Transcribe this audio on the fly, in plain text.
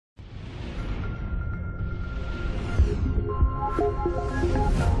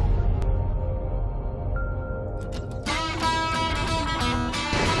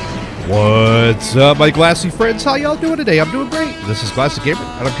What's up, my Glassy Friends? How y'all doing today? I'm doing great. This is Glassic Gamer,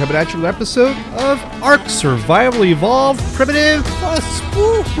 and I'm coming at you with an episode of Ark Survival Evolved Primitive Plus.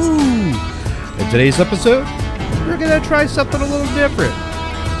 Woohoo! In today's episode, we're going to try something a little different.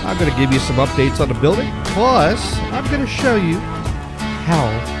 I'm going to give you some updates on the building, plus I'm going to show you how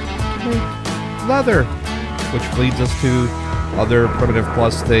to make leather, which leads us to other Primitive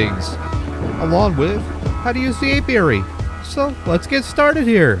Plus things, along with how to use the apiary. So let's get started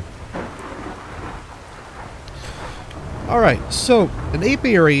here. Alright, so an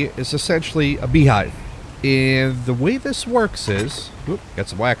apiary is essentially a beehive. And the way this works is, got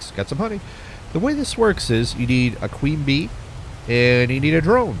some wax, got some honey. The way this works is you need a queen bee and you need a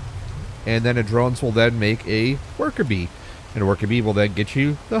drone. And then the drones will then make a worker bee. And a worker bee will then get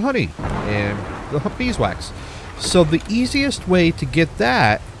you the honey and the beeswax. So the easiest way to get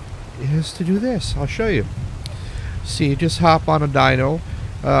that is to do this. I'll show you. See, you just hop on a dino.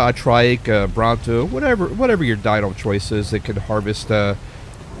 A trike, a bronto, whatever your dino choice is that can harvest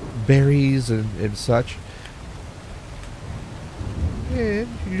berries and such. And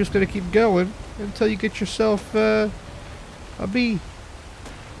you're just going to keep going until you get yourself a bee.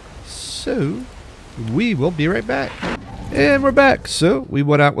 So, we will be right back. And we're back. So, we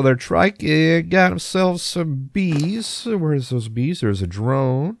went out with our trike and got ourselves some bees. Where's those bees? There's a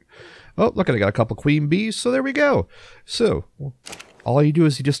drone. Oh, look, I got a couple queen bees. So, there we go. So, all you do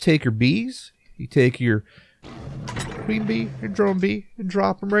is you just take your bees, you take your queen bee, your drone bee, and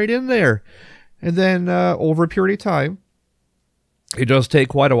drop them right in there. And then over a period of time, it does take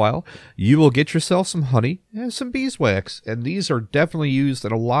quite a while, you will get yourself some honey and some beeswax. And these are definitely used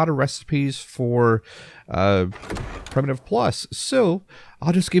in a lot of recipes for Primitive Plus. So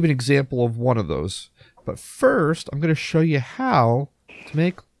I'll just give an example of one of those. But first, I'm going to show you how to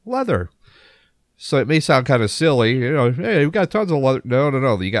make leather. So it may sound kind of silly, you know, hey, we've got tons of leather.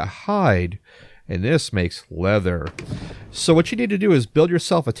 No, you got hide, and this makes leather. So what you need to do is build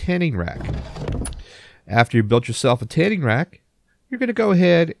yourself a tanning rack. After you built yourself a tanning rack, you're going to go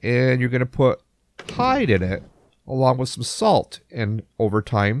ahead and you're going to put hide in it, along with some salt, and over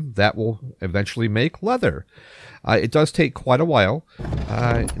time, that will eventually make leather. It does take quite a while.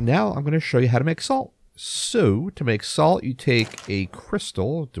 Now I'm going to show you how to make salt. So, to make salt, you take a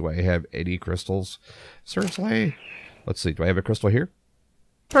crystal. Do I have any crystals? Seriously? Let's see. Do I have a crystal here?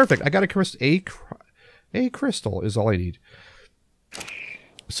 Perfect. I got a crystal. A crystal is all I need.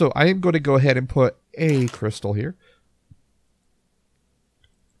 So, I am going to go ahead and put a crystal here.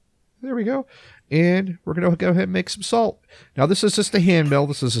 There we go. And we're going to go ahead and make some salt. Now, this is just a hand mill.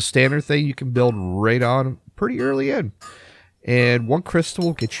 This is a standard thing you can build right on pretty early in. And one crystal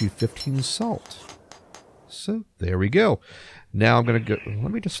will get you 15 salt. So there we go. Now I'm going to go, let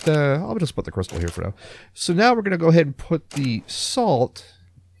me just, I'll just put the crystal here for now. So now we're going to go ahead and put the salt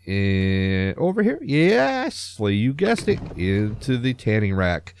in over here. Yes, well, you guessed it, into the tanning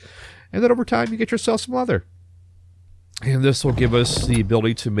rack. And then over time you get yourself some leather. And this will give us the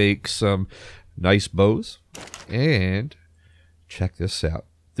ability to make some nice bows. And check this out.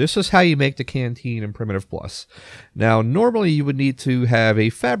 This is how you make the canteen in Primitive Plus. Now normally you would need to have a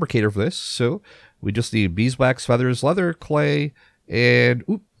fabricator for this, so we just need beeswax, feathers, leather, clay, and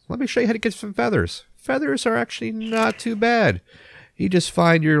let me show you how to get some feathers. Feathers are actually not too bad. You just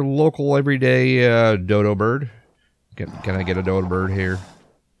find your local everyday dodo bird. Can I get a dodo bird here?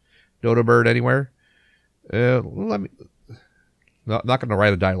 Dodo bird anywhere? Let me. Not going to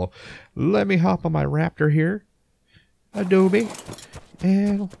ride a dilo. Let me hop on my raptor here. Adobe.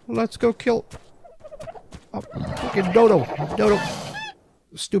 And let's go kill. Oh, fucking dodo. Dodo.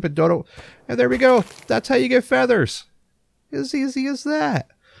 Stupid dodo. And there we go. That's how you get feathers. As easy as that.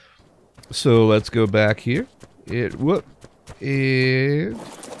 So let's go back here. And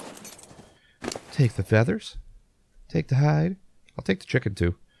take the feathers. Take the hide. I'll take the chicken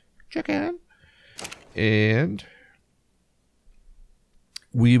too. Chicken. And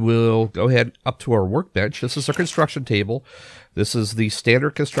we will go ahead up to our workbench. This is our construction table. This is the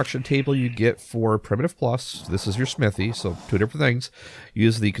standard construction table you get for Primitive Plus. This is your smithy, so two different things.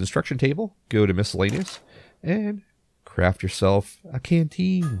 Use the construction table, go to miscellaneous, and craft yourself a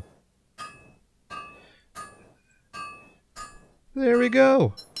canteen. There we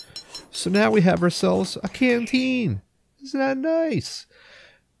go. So now we have ourselves a canteen. Isn't that nice?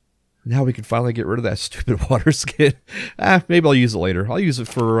 Now we can finally get rid of that stupid water skin. Maybe I'll use it later. I'll use it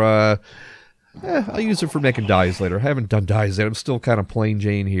for making dyes later. I haven't done dyes yet. I'm still kind of plain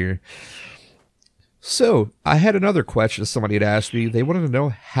Jane here. So, I had another question somebody had asked me. They wanted to know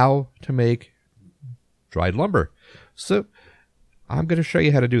how to make dried lumber. So I'm going to show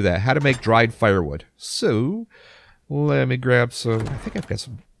you how to do that, how to make dried firewood. So let me grab some. I think I've got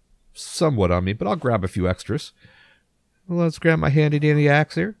some wood on me, but I'll grab a few extras. Let's grab my handy dandy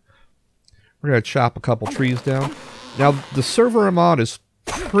axe here. We're going to chop a couple trees down. Now, the server I'm on is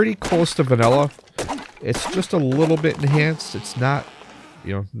pretty close to vanilla. It's just a little bit enhanced. It's not,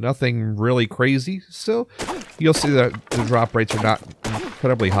 nothing really crazy. So you'll see that the drop rates are not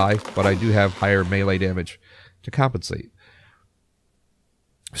incredibly high, but I do have higher melee damage to compensate.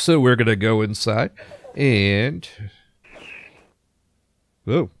 So we're going to go inside and...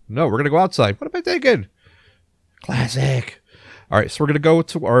 Oh, no, we're going to go outside. What am I thinking? Classic. All right, so we're going to go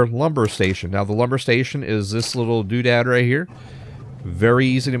to our lumber station. Now, the lumber station is this little doodad right here. Very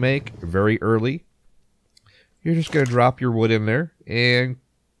easy to make, very early. You're just going to drop your wood in there, and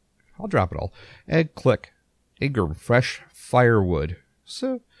I'll drop it all. And click Ingram, fresh firewood.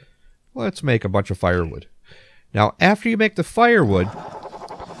 So let's make a bunch of firewood. Now, after you make the firewood,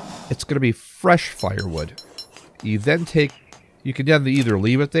 it's going to be fresh firewood. You can then either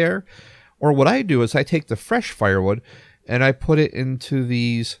leave it there, or what I do is I take the fresh firewood and I put it into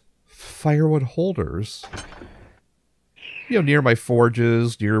these firewood holders, near my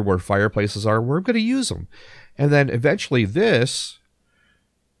forges, near where fireplaces are, where I'm going to use them. And then eventually this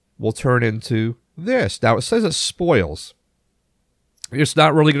will turn into this. Now it says it spoils. It's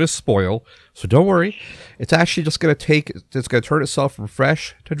not really going to spoil, so don't worry. It's actually just going to turn itself from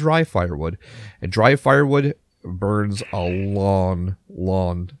fresh to dry firewood. And dry firewood burns a long,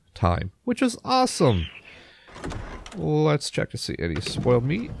 long time, which is awesome. Let's check to see any spoiled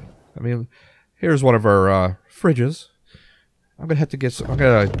meat. I mean, here's one of our fridges. I'm gonna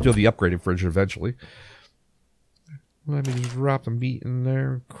do the upgraded fridge eventually. Let me just drop the meat in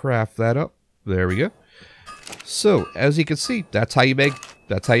there, craft that up. There we go. So as you can see, that's how you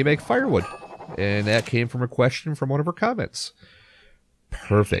make firewood, and that came from a question from one of our comments.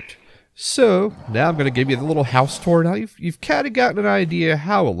 Perfect. So now I'm going to give you the little house tour. Now you've kind of gotten an idea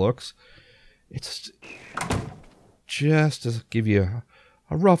how it looks. It's just to give you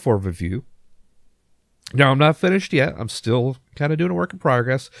a rough overview. Now I'm not finished yet. I'm still kind of doing a work in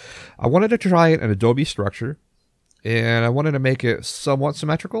progress. I wanted to try it in Adobe structure, and I wanted to make it somewhat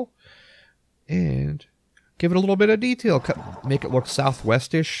symmetrical and give it a little bit of detail. Make it look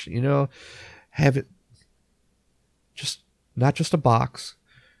southwestish. Have it not just a box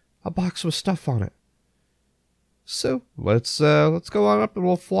with stuff on it. So let's go on up and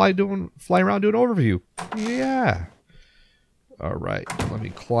we'll fly around doing an overview. Yeah. All right. Let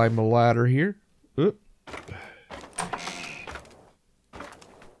me climb the ladder here. Oop.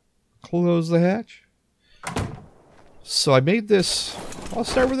 Close the hatch. So I made this. I'll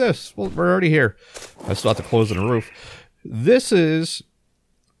start with this. Well, we're already here. I still have to close the roof. This is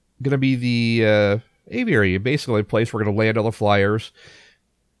going to be the aviary, basically a place we're going to land all the flyers.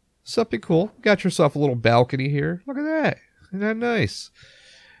 Something cool. Got yourself a little balcony here. Look at that. Isn't that nice?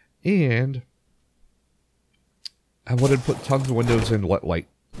 And I wanted to put tons of windows and let light.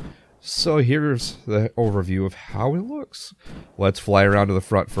 So here's the overview of how it looks. Let's fly around to the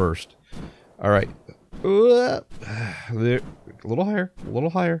front first. All right. There. A little higher. A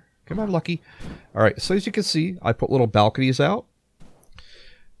little higher. Come on, Lucky. All right. So as you can see, I put little balconies out.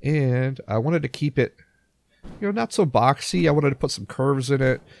 And I wanted to keep it, not so boxy. I wanted to put some curves in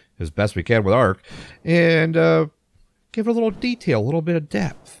it as best we can with Ark, and give it a little detail, a little bit of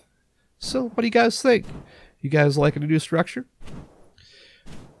depth. So what do you guys think? You guys liking the new structure?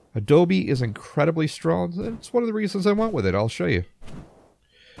 Adobe is incredibly strong. It's one of the reasons I went with it. I'll show you.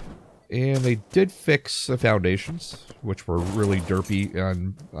 And they did fix the foundations, which were really derpy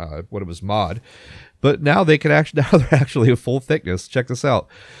on what it was mod. But now they're actually a full thickness. Check this out.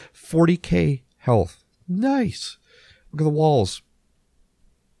 40k health. Nice. Look at the walls.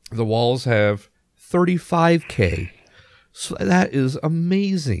 The walls have 35k. So that is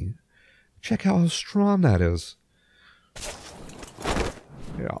amazing. Check out how strong that is.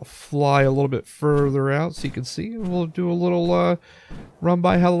 Yeah, I'll fly a little bit further out so you can see. We'll do a little run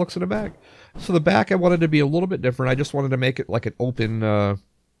by how it looks in the back. So the back I wanted to be a little bit different. I just wanted to make it like an open,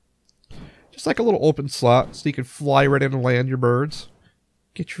 just like a little open slot so you can fly right in and land your birds.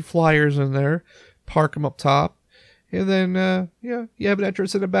 Get your flyers in there. Park them up top. And then, yeah, you have an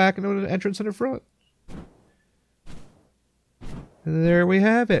entrance in the back and an entrance in the front. And there we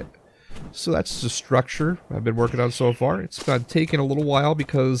have it. So that's the structure I've been working on so far. It's been taking a little while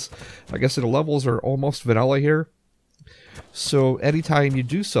because, like I said, the levels are almost vanilla here. So anytime you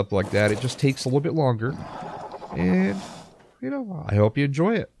do something like that, it just takes a little bit longer. And, I hope you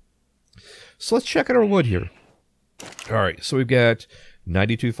enjoy it. So let's check out our wood here. All right, so we've got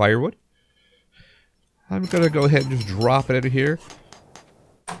 92 firewood. I'm going to go ahead and just drop it in here.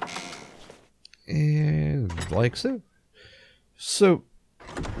 And like so. So,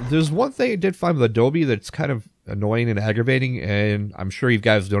 there's one thing I did find with Adobe that's kind of annoying and aggravating, and I'm sure you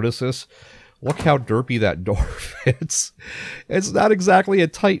guys noticed this. Look how derpy that door fits. It's not exactly a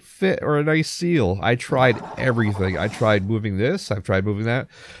tight fit or a nice seal. I tried everything. I tried moving this. I've tried moving that.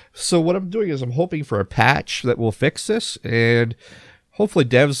 So what I'm doing is I'm hoping for a patch that will fix this, and hopefully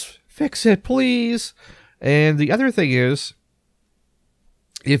devs fix it, please. And the other thing is,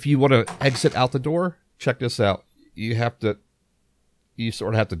 if you want to exit out the door, check this out. You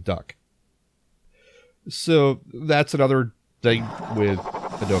sort of have to duck. So that's another thing with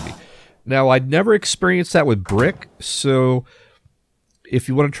Adobe. Now, I'd never experienced that with brick, so if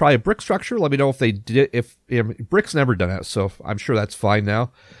you want to try a brick structure, let me know if they did. Brick's never done that, so I'm sure that's fine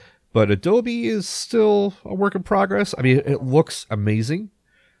now. But Adobe is still a work in progress. I mean, it looks amazing.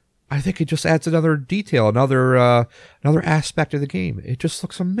 I think it just adds another detail, another aspect of the game. It just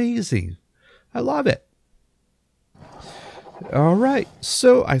looks amazing. I love it. All right,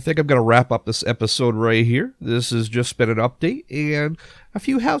 so I think I'm going to wrap up this episode right here. This has just been an update and a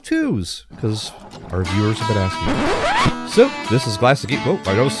few how-tos, because our viewers have been asking. So, this is Glassic Gamer. Oh,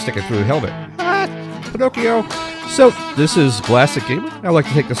 my nose is sticking through the helmet. Ah, Pinocchio. So, this is Glassic Gamer. I'd like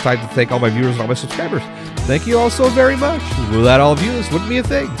to take this time to thank all my viewers and all my subscribers. Thank you all so very much. Without all of you, this wouldn't be a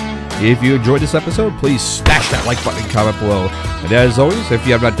thing. If you enjoyed this episode, please smash that like button and comment below. And as always, if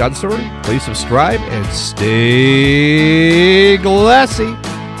you have not done so already, please subscribe and stay glassy.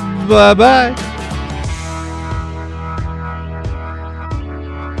 Bye-bye.